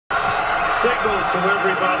signals to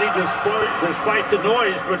everybody despite the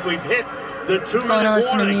noise, but we've hit the 2-minute warning. I want to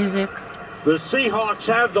listen to music. The Seahawks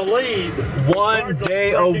have the lead. 1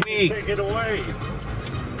 day a week. Take it away.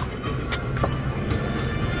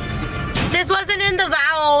 This wasn't in the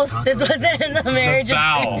vowels. This wasn't in the marriage. The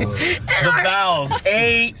vowels. The vowels.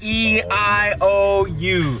 A-E-I-O-U.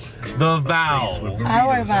 The vowels.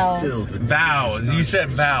 Our vowels. Vowels. You said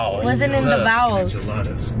vowels. Wasn't in the vowels.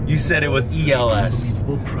 You said it with E-L-S.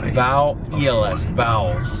 Vowel, E-L-S.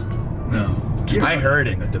 Vowels. No. I heard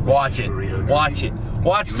it. Watch it. Watch it.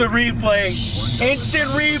 Watch the replay. Instant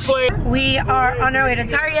replay. We are on our way to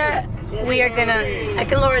Target. We are gonna, I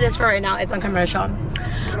can lower this for right now. It's on commercial.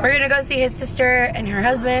 We're gonna go see his sister and her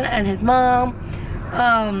husband and his mom.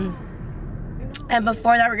 And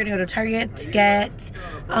before that, we're gonna go to Target to get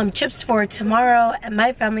chips for tomorrow at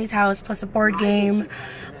my family's house, plus a board game.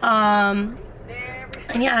 And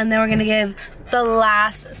yeah, and then we're gonna give the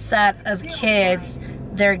last set of kids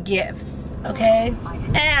their gifts, okay?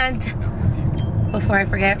 And before I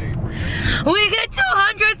forget, we get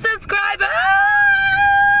 200 subscribers!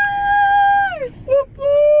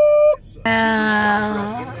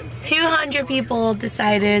 200 people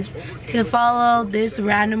decided to follow this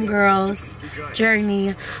random girl's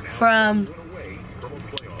journey from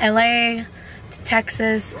LA to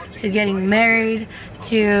Texas to getting married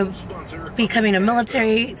to becoming a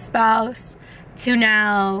military spouse to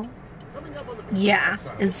now, yeah,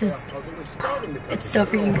 it's just, it's so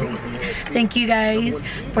freaking crazy. Thank you guys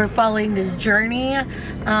for following this journey.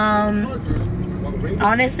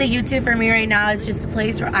 Honestly, YouTube for me right now is just a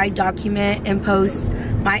place where I document and post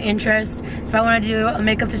my interests. If I want to do a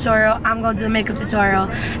makeup tutorial, I'm going to do a makeup tutorial.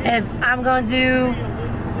 If I'm going to do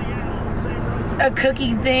a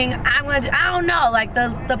cooking thing, I'm going to do, I don't know, like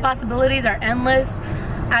the possibilities are endless.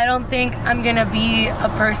 I don't think I'm going to be a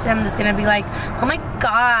person that's going to be like, oh my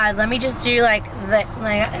God, let me just do like that.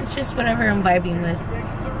 Like, it's just whatever I'm vibing with.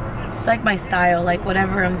 It's like my style, like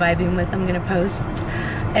whatever I'm vibing with, I'm going to post.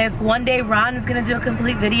 If one day Ron is going to do a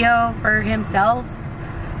complete video for himself,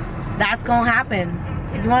 that's going to happen.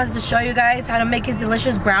 If he wants to show you guys how to make his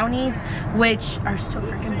delicious brownies, which are so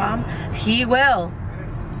freaking bomb, he will.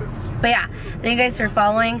 But yeah, thank you guys for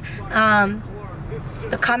following.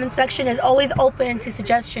 The comment section is always open to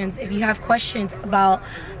suggestions. If you have questions about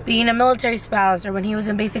being a military spouse or when he was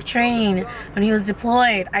in basic training, when he was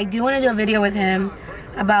deployed, I do want to do a video with him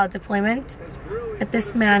about deployment. But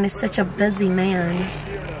this man is such a busy man.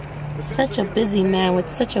 Such a busy man with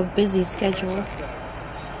such a busy schedule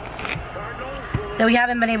that we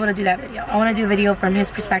haven't been able to do that video. I want to do a video from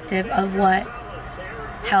his perspective of what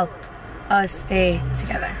helped us stay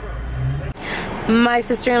together. My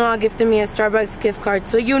sister-in-law gifted me a Starbucks gift card,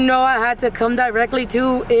 so you know I had to come directly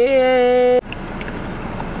to it.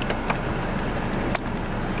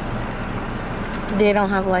 They don't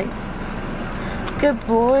have lights. Good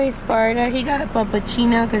boy, Sparta. He got a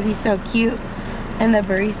puppuccino because he's so cute and the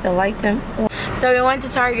barista liked him. So we went to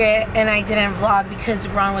Target and I didn't vlog because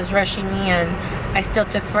Ron was rushing me and I still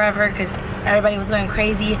took forever because everybody was going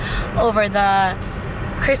crazy over the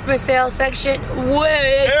Christmas sale section.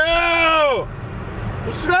 Which... Ew!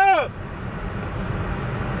 What's up?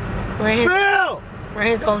 We're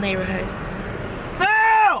his old neighborhood.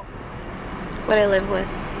 Phil! What I live with.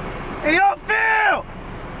 Hey, yo, Phil!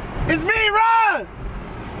 It's me, Ron!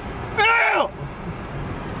 Phil!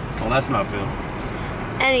 Oh, that's not Phil.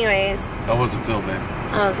 Anyways. That wasn't Phil, man.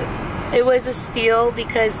 Okay. It was a steal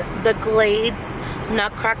because the Glades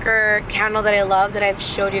Nutcracker candle that I love, that I've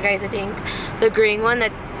showed you guys, I think, the green one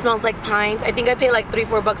that smells like pines, I think I paid like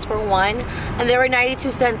 $3-4 for one, and they were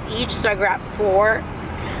 92 cents each, so I grabbed 4.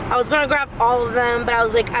 I was gonna grab all of them, but I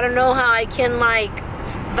was like, I don't know how I can like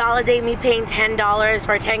validate me paying $10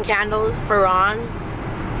 for 10 candles for Ron.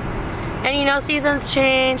 And you know, seasons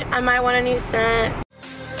change, I might want a new scent.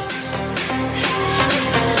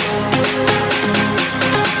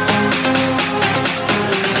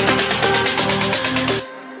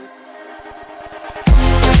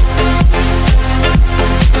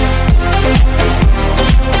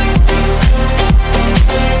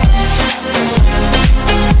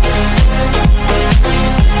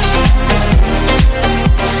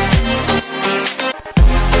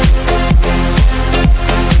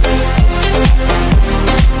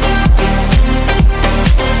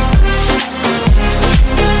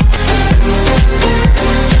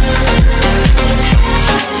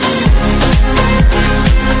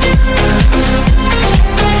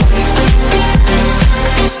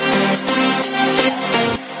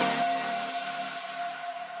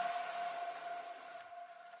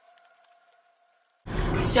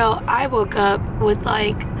 So I woke up with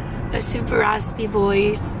like a super raspy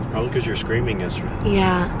voice. Probably because you're screaming yesterday.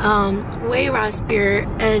 Yeah, way raspier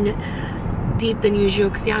and deep than usual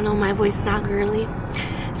because y'all know my voice is not girly.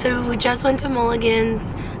 So we just went to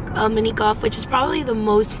Mulligan's mini golf, which is probably the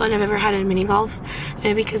most fun I've ever had in mini golf,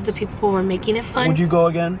 and because the people were making it fun. Would you go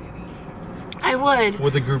again? I would.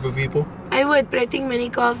 With a group of people? I would, but I think mini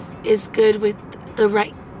golf is good with the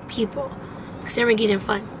right people because they're making it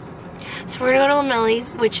fun. So we're gonna go to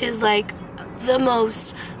Lamelli's, which is like the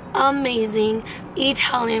most amazing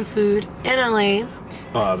Italian food in LA.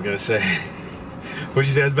 Oh, I was gonna say. What'd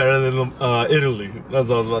you say is better than Italy? That's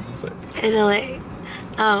what I was about to say. In LA.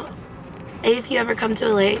 If you ever come to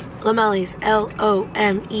LA, Lamelli's, L-O-M-E-L-I-S.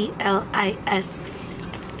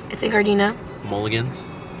 It's in Gardena. Mulligan's.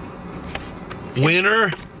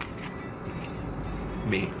 Winner.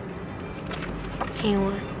 Me. He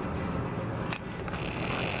won.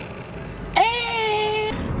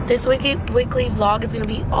 Hey! This weekly vlog is gonna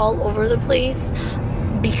be all over the place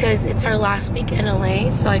because it's our last week in LA,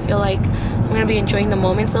 so I feel like I'm gonna be enjoying the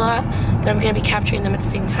moments a lot, but I'm gonna be capturing them at the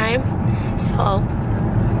same time. So,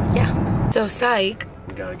 yeah. So, psych.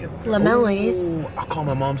 We gotta get Lamelli's. Ooh, I'll call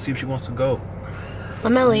my mom, see if she wants to go.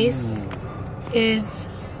 Lamelli's is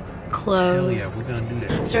closed. Yeah, we're gonna do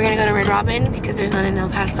that. So we're gonna go to Red Robin because there's none in El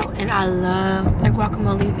Paso, and I love their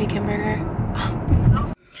guacamole bacon burger.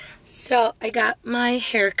 Oh. So I got my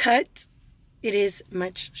haircut. It is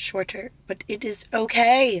much shorter, but it is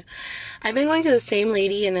okay. I've been going to the same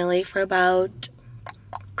lady in LA for about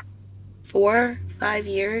 4, 5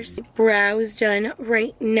 years. Brows done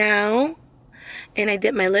right now, and I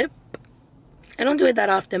dip my lip. I don't do it that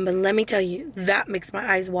often, but let me tell you, that makes my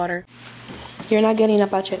eyes water. You're not getting a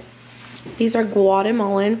bache. These are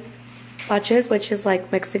Guatemalan baches, which is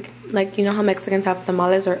like Mexican, like you know how Mexicans have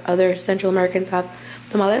tamales or other Central Americans have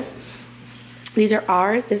tamales. These are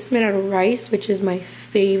ours. This is made out of rice, which is my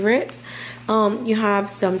favorite. You have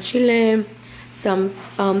some chile, some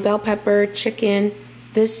bell pepper, chicken.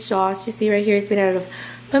 This sauce you see right here is made out of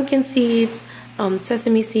pumpkin seeds,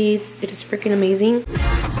 sesame seeds. It is freaking amazing.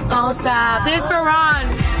 Don't stop. This is for Ron.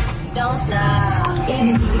 Don't stop.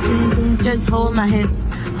 Just hold my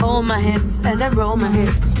hips as I roll my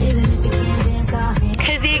hips.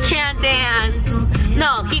 Cause he can't dance.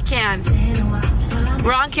 No, he can.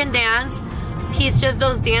 Ron can dance. He's just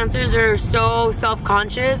those dancers that are so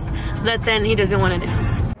self-conscious that then he doesn't want to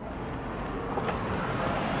dance.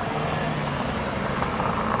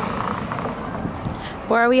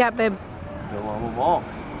 Where are we at, babe? Along the wall.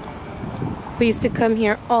 We used to come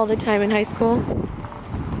here all the time in high school.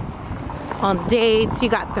 On dates, you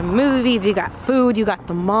got the movies, you got food, you got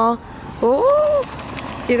the mall.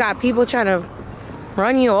 Oh, you got people trying to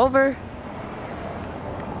run you over.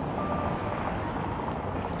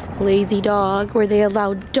 Lazy dog, where they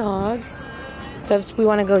allow dogs. So if we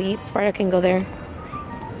want to go eat, Sparta can go there.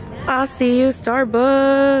 I'll see you,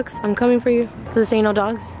 Starbucks. I'm coming for you. So this ain't no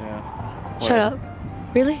dogs? Yeah. Shut up.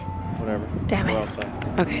 Really? Whatever. Damn it. We're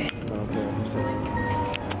outside. Okay. I don't care.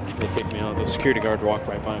 They kicked me out. The security guard walked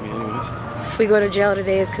right by me anyways. If we go to jail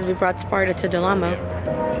today, it's because we brought Sparta to Del Amo.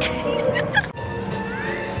 Yeah,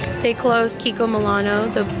 right. They closed Kiko Milano,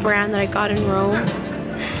 the brand that I got in Rome.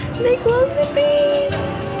 They closed the page.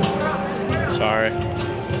 Sorry.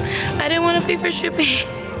 I didn't want to pay for shipping.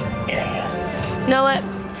 You know what?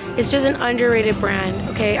 It's just an underrated brand,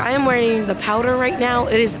 okay? I am wearing the powder right now.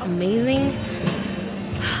 It is amazing.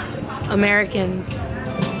 Americans.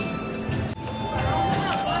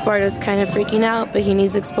 Sparta's kind of freaking out, but he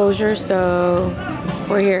needs exposure, so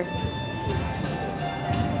we're here.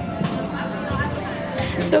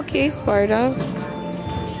 It's okay, Sparta.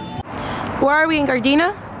 Where are we, in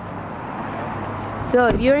Gardena? So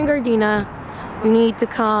if you're in Gardena, you need to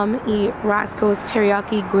come eat Roscoe's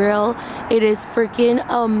Teriyaki Grill. It is freaking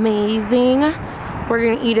amazing. We're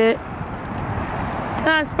gonna eat it.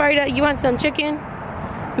 Sparta, you want some chicken?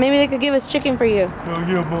 Maybe they could give us chicken for you. Oh,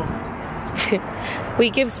 yeah, Mom. We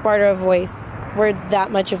give Sparta a voice. We're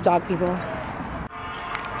that much of dog people.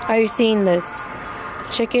 Are you seeing this?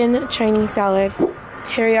 Chicken Chinese salad,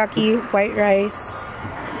 teriyaki white rice.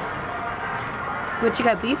 What you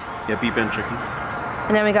got, beef? Yeah, beef and chicken.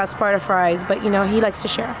 And then we got Sparta fries, but you know, he likes to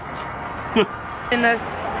share. In this,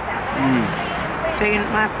 taking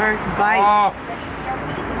my first bite. Oh.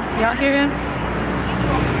 Y'all hear him?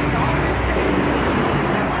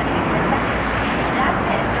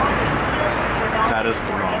 That is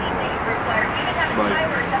phenomenal. Like,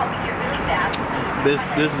 this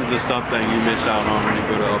is the stuff that you miss out on when you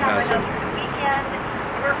go to El Paso.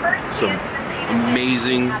 Some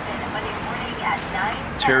amazing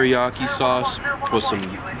teriyaki sauce with some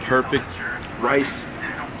perfect rice,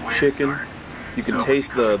 chicken, You can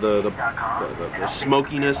taste the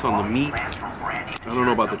smokiness on the meat. I don't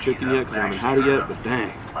know about the chicken yet because I haven't had it yet, but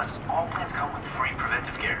dang. Plus, all plans come with free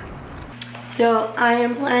preventive care. So I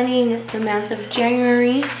am planning the month of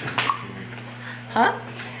January.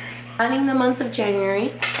 Planning the month of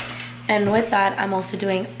January. And with that, I'm also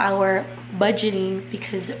doing our budgeting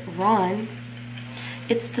because Ron,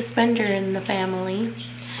 it's the spender in the family.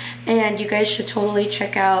 And you guys should totally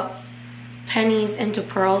check out Pennies into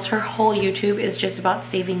Pearls. Her whole YouTube is just about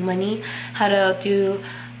saving money. How to do,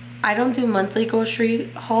 I don't do monthly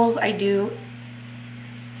grocery hauls. I do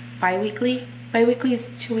bi-weekly. Bi-weekly is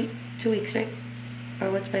 2 weeks, right?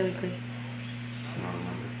 Or what's bi-weekly?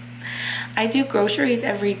 I do groceries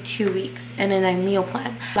every 2 weeks and then I meal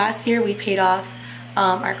plan. Last year we paid off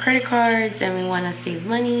our credit cards and we want to save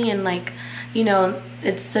money, and like, you know,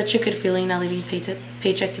 it's such a good feeling not living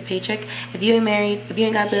paycheck to paycheck. If you ain't married, if you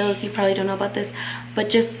ain't got bills, you probably don't know about this, but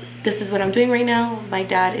just this is what I'm doing right now. My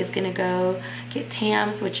dad is gonna go get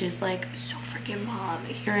TAMS, which is like so freaking bomb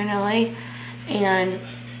here in LA, and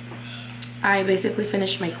I basically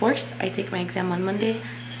finished my course. I take my exam on Monday,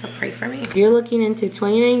 so pray for me. If you're looking into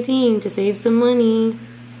 2019 to save some money,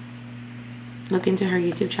 look into her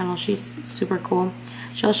YouTube channel. She's super cool.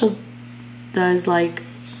 She also does like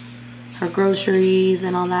her groceries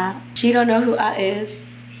and all that. She don't know who I is.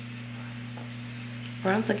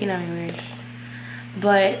 Ron's looking at me weird.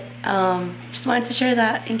 But just wanted to share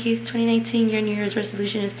that in case 2019 your New Year's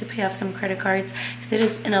resolution is to pay off some credit cards, because it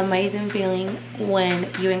is an amazing feeling when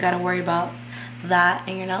you ain't gotta worry about that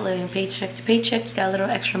and you're not living paycheck to paycheck. You got a little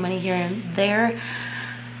extra money here and there.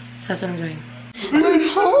 So that's what I'm doing. We're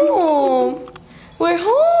home. We're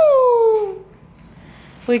home.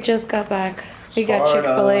 We just got back. We got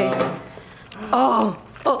Chick-fil-A. Oh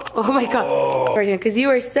my God. Because you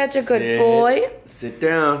are such a good boy. Sit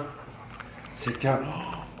down. Sit down.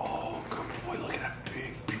 Oh, good boy. Look at that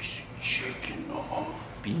big piece of chicken. Oh,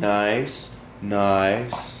 be nice.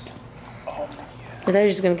 Nice. Oh, yeah. I thought you were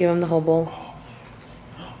just going to give him the whole bowl.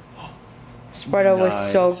 Sparta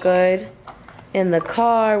was so good. In the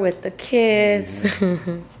car with the kids.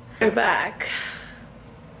 We're back.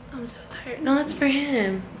 I'm so tired. No, that's for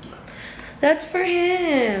him. That's for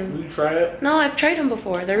him. You try it? No, I've tried them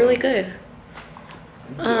before. They're really good.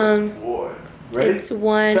 Boy. Ready? It's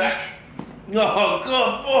one. Oh,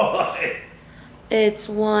 good boy. It's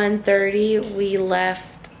 1:30. We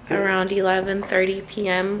left around 11:30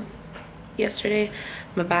 p.m. yesterday.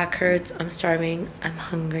 My back hurts. I'm starving. I'm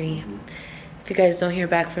hungry. If you guys don't hear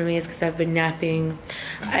back from me, it's because I've been napping.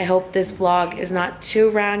 I hope this vlog is not too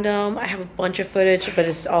random. I have a bunch of footage, but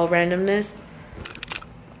it's all randomness.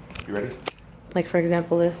 You ready? Like, for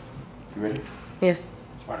example, this. You ready? Yes.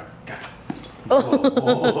 Sparta, go.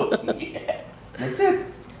 Oh, yeah. That's it.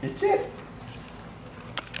 That's it.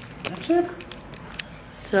 That's it.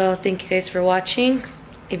 So, thank you guys for watching.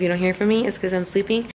 If you don't hear from me, it's because I'm sleeping.